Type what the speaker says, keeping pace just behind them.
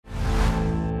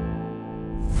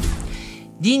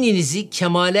Dininizi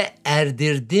kemale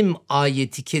erdirdim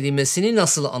ayeti kerimesini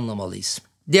nasıl anlamalıyız?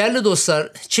 Değerli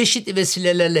dostlar, çeşitli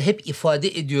vesilelerle hep ifade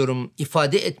ediyorum,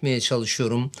 ifade etmeye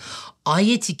çalışıyorum.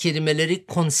 Ayet-i kerimeleri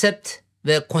konsept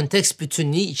ve konteks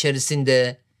bütünlüğü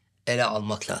içerisinde ele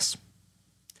almak lazım.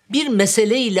 Bir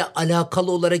meseleyle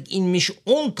alakalı olarak inmiş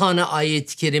 10 tane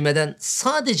ayet-i kerimeden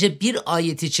sadece bir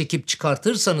ayeti çekip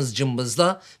çıkartırsanız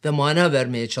cımbızla ve mana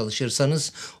vermeye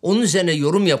çalışırsanız, onun üzerine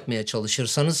yorum yapmaya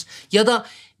çalışırsanız ya da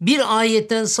bir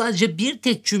ayetten sadece bir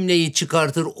tek cümleyi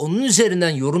çıkartır, onun üzerinden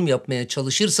yorum yapmaya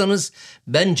çalışırsanız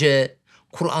bence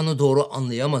Kur'an'ı doğru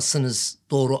anlayamazsınız,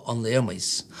 doğru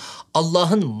anlayamayız.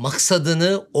 Allah'ın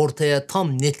maksadını ortaya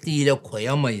tam netliğiyle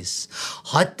koyamayız.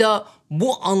 Hatta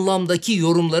bu anlamdaki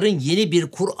yorumların yeni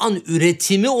bir Kur'an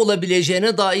üretimi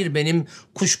olabileceğine dair benim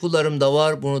kuşkularım da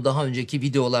var. Bunu daha önceki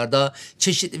videolarda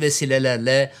çeşitli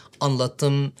vesilelerle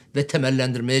anlattım ve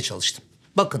temellendirmeye çalıştım.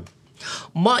 Bakın,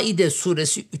 Mâide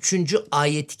Suresi 3.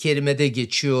 ayet-i kerimede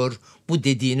geçiyor bu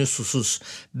dediğiniz husus.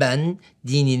 Ben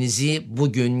dininizi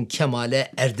bugün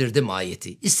kemale erdirdim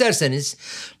ayeti. İsterseniz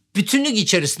bütünlük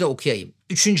içerisinde okuyayım.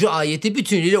 3. ayeti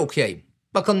bütünüyle okuyayım.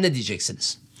 Bakalım ne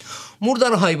diyeceksiniz?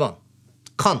 Murdar hayvan,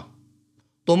 kan,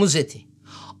 domuz eti,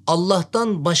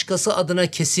 Allah'tan başkası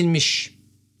adına kesilmiş,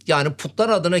 yani putlar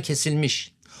adına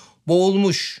kesilmiş,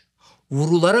 boğulmuş,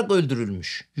 vurularak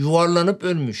öldürülmüş, yuvarlanıp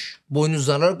ölmüş,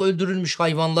 boynuzlanarak öldürülmüş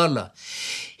hayvanlarla,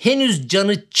 henüz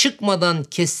canı çıkmadan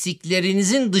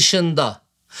kestiklerinizin dışında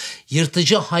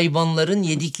yırtıcı hayvanların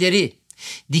yedikleri,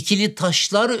 dikili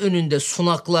taşlar önünde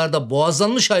sunaklarda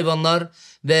boğazlanmış hayvanlar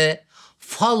ve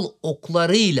fal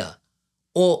oklarıyla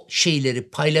o şeyleri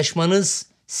paylaşmanız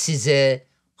size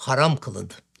haram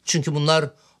kılındı. Çünkü bunlar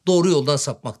doğru yoldan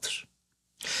sapmaktır.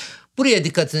 Buraya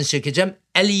dikkatinizi çekeceğim.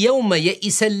 El-yevme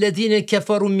ye'isellezine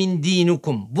keferu min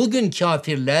dinikum. Bugün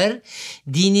kafirler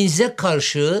dininize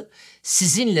karşı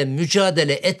sizinle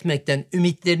mücadele etmekten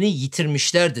ümitlerini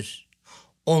yitirmişlerdir.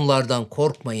 Onlardan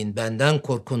korkmayın, benden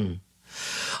korkun.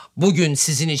 Bugün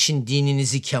sizin için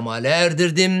dininizi kemale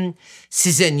erdirdim,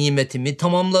 size nimetimi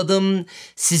tamamladım,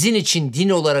 sizin için din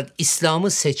olarak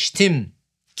İslam'ı seçtim.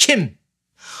 Kim?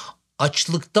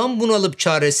 Açlıktan bunalıp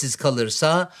çaresiz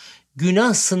kalırsa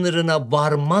günah sınırına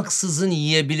varmaksızın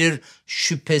yiyebilir.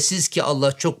 Şüphesiz ki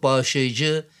Allah çok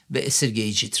bağışlayıcı ve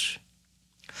esirgeyicidir.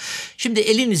 Şimdi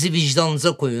elinizi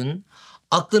vicdanınıza koyun.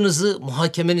 Aklınızı,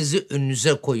 muhakemenizi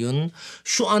önünüze koyun.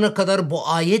 Şu ana kadar bu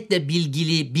ayetle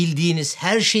bilgili bildiğiniz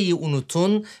her şeyi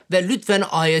unutun ve lütfen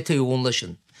ayete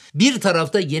yoğunlaşın. Bir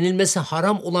tarafta yenilmesi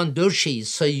haram olan 4 şeyi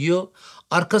sayıyor,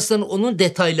 arkasından onun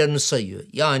detaylarını sayıyor.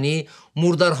 Yani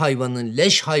murdar hayvanın,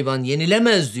 leş hayvan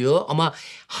yenilemez diyor ama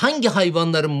hangi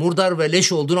hayvanların murdar ve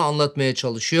leş olduğunu anlatmaya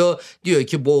çalışıyor. Diyor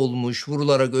ki boğulmuş,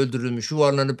 vurularak öldürülmüş,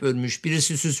 yuvarlanıp ölmüş,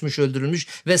 birisi süsmüş öldürülmüş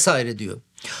vesaire diyor.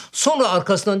 Sonra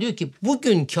arkasından diyor ki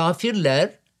bugün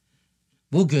kafirler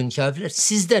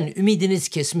sizden ümidiniz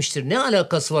kesmiştir. Ne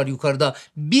alakası var yukarıda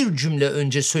bir cümle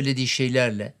önce söylediği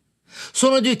şeylerle?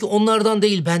 Sonra diyor ki onlardan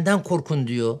değil benden korkun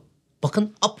diyor.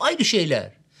 Bakın apayrı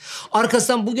şeyler.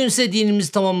 Arkasından bugün size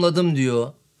dinimizi tamamladım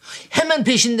diyor. Hemen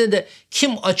peşinde de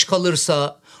kim aç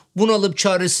kalırsa, bunalıp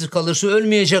çaresiz kalırsa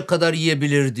ölmeyecek kadar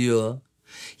yiyebilir diyor.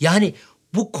 Yani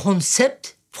bu konsept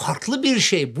farklı bir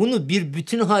şey. Bunu bir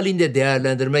bütün halinde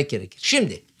değerlendirmek gerekir.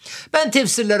 Şimdi ben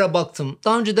tefsirlere baktım.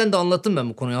 Daha önceden de anlattım ben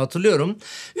bu konuyu hatırlıyorum.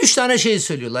 3 tane şey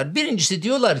söylüyorlar. Birincisi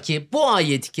diyorlar ki bu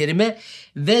ayet-i kerime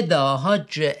veda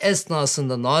haccı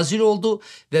esnasında nazil oldu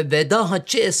ve veda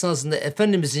haccı esnasında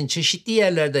Efendimizin çeşitli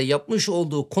yerlerde yapmış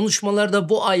olduğu konuşmalarda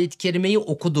bu ayet-i kerimeyi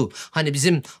okudu. Hani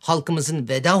bizim halkımızın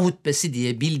veda hutbesi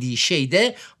diye bildiği şey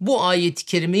de bu ayet-i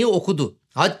kerimeyi okudu.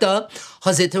 Hatta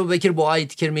Hazreti Ebubekir bu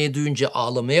ayet-i kerimeyi duyunca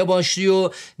ağlamaya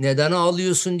başlıyor. Neden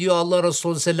ağlıyorsun diyor Allah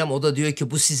Resulü sellem. O da diyor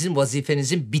ki bu sizin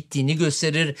vazifenizin bittiğini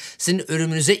gösterir. Sizin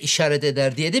ölümünüze işaret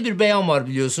eder diye de bir beyan var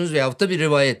biliyorsunuz veyahut da bir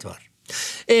rivayet var.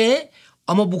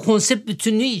 Ama bu konsept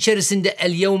bütünlüğü içerisinde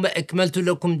el yevme ekmeltu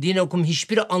lekum dinakum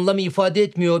hiçbir anlam ifade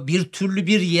etmiyor. Bir türlü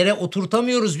bir yere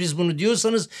oturtamıyoruz biz bunu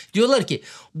diyorsanız diyorlar ki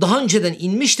daha önceden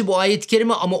inmişti bu ayet-i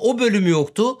kerime ama o bölümü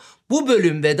yoktu. Bu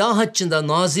bölüm veda haccında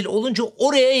nazil olunca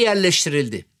oraya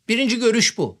yerleştirildi. Birinci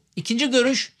görüş bu. İkinci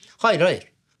görüş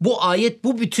hayır. Bu ayet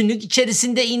bu bütünlük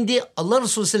içerisinde indi. Allah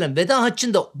Resulü sellem veda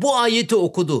haccında bu ayeti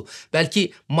okudu.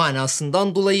 Belki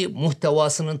manasından dolayı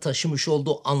muhtevasının taşımış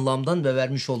olduğu anlamdan ve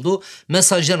vermiş olduğu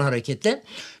mesajdan hareketle.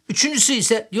 Üçüncüsü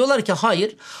ise diyorlar ki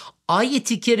hayır.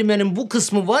 Ayet-i kerimenin bu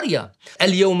kısmı var ya,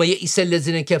 el yevme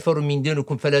ye'isellezine keferu min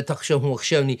dinikum fela takşahum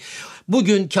vahşevni.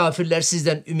 Bugün kafirler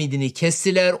sizden ümidini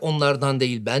kestiler, onlardan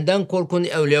değil benden korkun.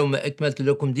 El yevme ekmeltu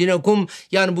lekum dinakum.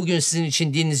 Yani bugün sizin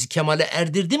için dininizi kemale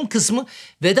erdirdim kısmı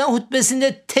veda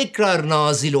hutbesinde tekrar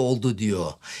nazil oldu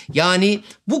diyor. Yani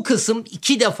bu kısım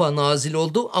 2 defa nazil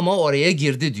oldu ama oraya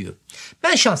girdi diyor.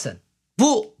 Ben şahsen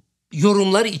bu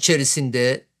yorumlar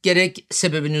içerisinde gerek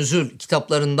sebeb-i nüzul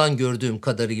kitaplarından gördüğüm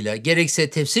kadarıyla, gerekse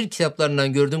tefsir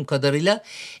kitaplarından gördüğüm kadarıyla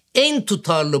en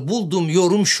tutarlı bulduğum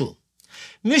yorum şu: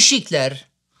 müşrikler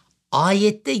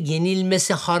ayette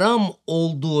yenilmesi haram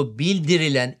olduğu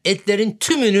bildirilen etlerin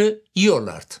tümünü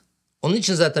yiyorlardı. Onun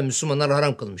için zaten Müslümanlar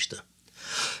haram kılmıştı.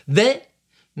 Ve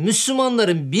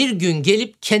Müslümanların bir gün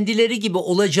gelip kendileri gibi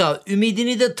olacağı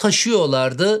ümidini de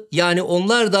taşıyorlardı. Yani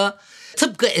onlar da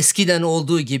tıpkı eskiden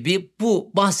olduğu gibi bu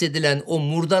bahsedilen o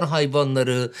murdar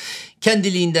hayvanları,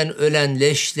 kendiliğinden ölen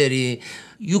leşleri,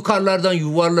 yukarılardan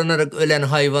yuvarlanarak ölen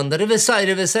hayvanları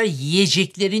vesaire vesaire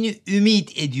yiyeceklerini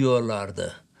ümit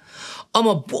ediyorlardı.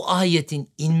 Ama bu ayetin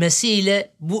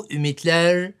inmesiyle bu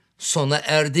ümitler sona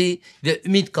erdi ve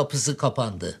ümit kapısı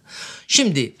kapandı.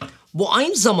 Şimdi bu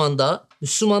aynı zamanda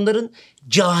Müslümanların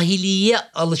cahiliye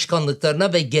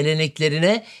alışkanlıklarına ve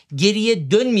geleneklerine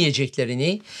geriye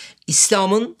dönmeyeceklerini,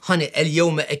 İslam'ın hani el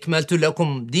yevme ekmeltu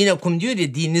lekum dinakum diyor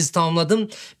ya, dininizi tamamladım,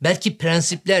 belki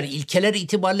prensipler, ilkeler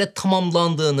itibariyle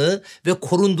tamamlandığını ve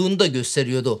korunduğunu da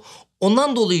gösteriyordu.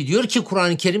 Ondan dolayı diyor ki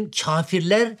Kur'an-ı Kerim,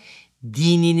 kafirler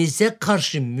dininize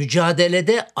karşı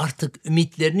mücadelede artık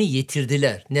ümitlerini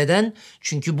yitirdiler. Neden?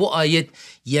 Çünkü bu ayet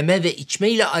yeme ve içme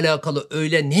ile alakalı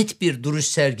öyle net bir duruş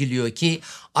sergiliyor ki,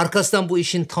 arkasından bu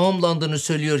işin tamamlandığını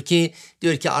söylüyor ki,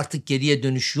 diyor ki artık geriye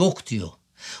dönüş yok diyor.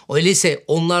 Öyleyse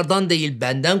onlardan değil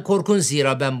benden korkun,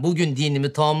 zira ben bugün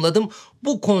dinimi tamamladım.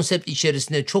 Bu konsept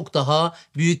içerisinde çok daha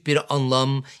büyük bir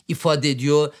anlam ifade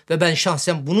ediyor ve ben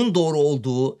şahsen bunun doğru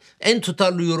olduğu, en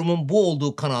tutarlı yorumun bu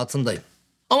olduğu kanaatindeyim.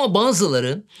 Ama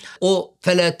bazıları o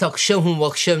fele takşehum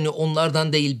vakşevni,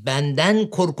 onlardan değil benden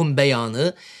korkun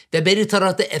beyanı ve beri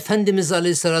tarafta Efendimiz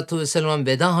Aleyhisselatü Vesselam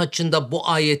veda haccında bu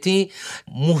ayeti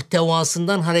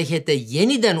muhtevasından hareketle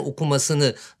yeniden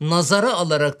okumasını nazara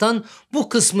alaraktan bu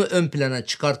kısmı ön plana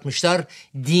çıkartmışlar.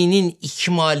 Dinin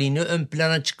ikmalini ön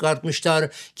plana çıkartmışlar.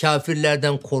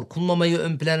 Kafirlerden korkulmamayı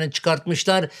ön plana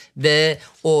çıkartmışlar ve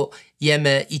o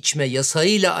yeme, içme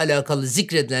yasağıyla alakalı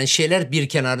zikredilen şeyler bir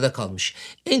kenarda kalmış.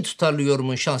 En tutarlı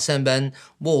yorumun şahsen ben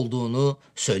bu olduğunu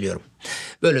söylüyorum.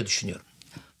 Böyle düşünüyorum.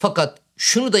 Fakat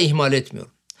şunu da ihmal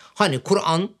etmiyorum. Hani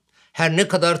Kur'an her ne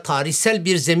kadar tarihsel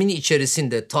bir zemin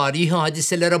içerisinde tarihi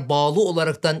hadiselere bağlı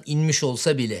olaraktan inmiş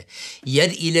olsa bile, yer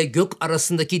ile gök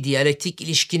arasındaki diyalektik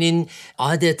ilişkinin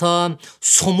adeta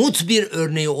somut bir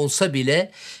örneği olsa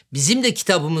bile, bizim de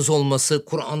kitabımız olması,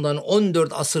 Kur'an'dan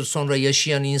 14 asır sonra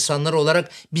yaşayan insanlar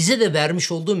olarak bize de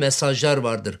vermiş olduğu mesajlar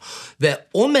vardır. Ve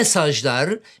o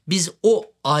mesajlar, biz o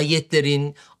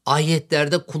ayetlerin,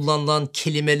 ayetlerde kullanılan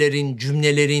kelimelerin,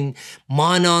 cümlelerin,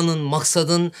 mananın,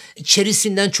 maksadın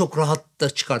içerisinden çok rahat da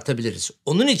çıkartabiliriz.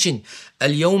 Onun için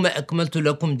el yevme ekmeltu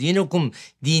lekum dinakum,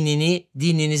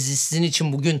 dininizi sizin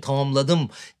için bugün tamamladım,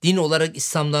 din olarak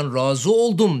İslam'dan razı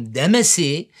oldum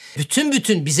demesi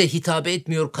bütün bize hitap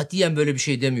etmiyor. Katiyen böyle bir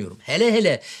şey demiyorum. Hele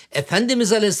hele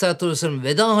Efendimiz Aleyhisselatü Vesselam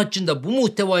veda haccında bu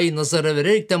muhtevayı nazara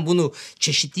vererekten bunu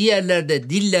çeşitli yerlerde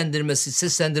dillendirmesi,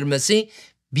 seslendirmesi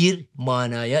bir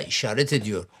manaya işaret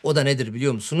ediyor. O da nedir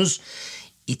biliyor musunuz?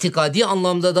 İtikadi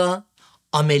anlamda da,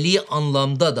 ameli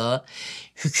anlamda da,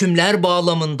 hükümler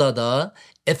bağlamında da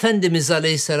Efendimiz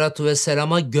Aleyhisselatü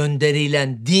Vesselam'a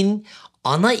gönderilen din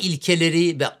ana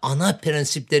ilkeleri ve ana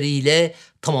prensipleriyle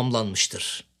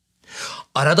tamamlanmıştır.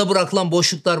 Arada bırakılan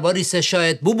boşluklar var ise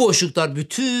şayet, bu boşluklar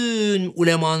bütün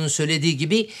ulemanın söylediği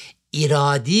gibi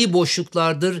iradi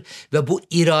boşluklardır ve bu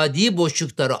iradi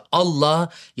boşlukları Allah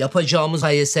yapacağımız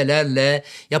hayeselerle,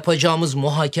 yapacağımız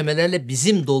muhakemelerle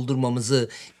bizim doldurmamızı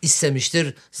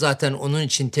istemiştir. Zaten onun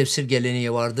için tefsir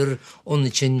geleneği vardır, onun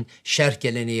için şerh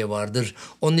geleneği vardır,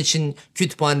 onun için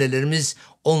kütüphanelerimiz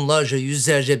onlarca,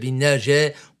 yüzlerce,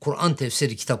 binlerce Kur'an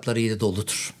tefsiri kitaplarıyla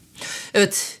doludur.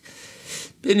 Evet,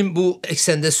 benim bu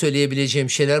eksende söyleyebileceğim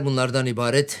şeyler bunlardan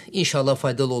ibaret. İnşallah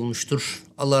faydalı olmuştur.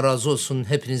 Allah razı olsun.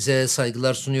 Hepinize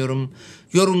saygılar sunuyorum.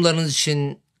 Yorumlarınız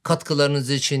için, katkılarınız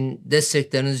için,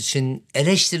 destekleriniz için,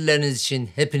 eleştirileriniz için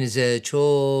hepinize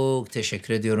çok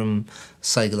teşekkür ediyorum.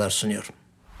 Saygılar sunuyorum.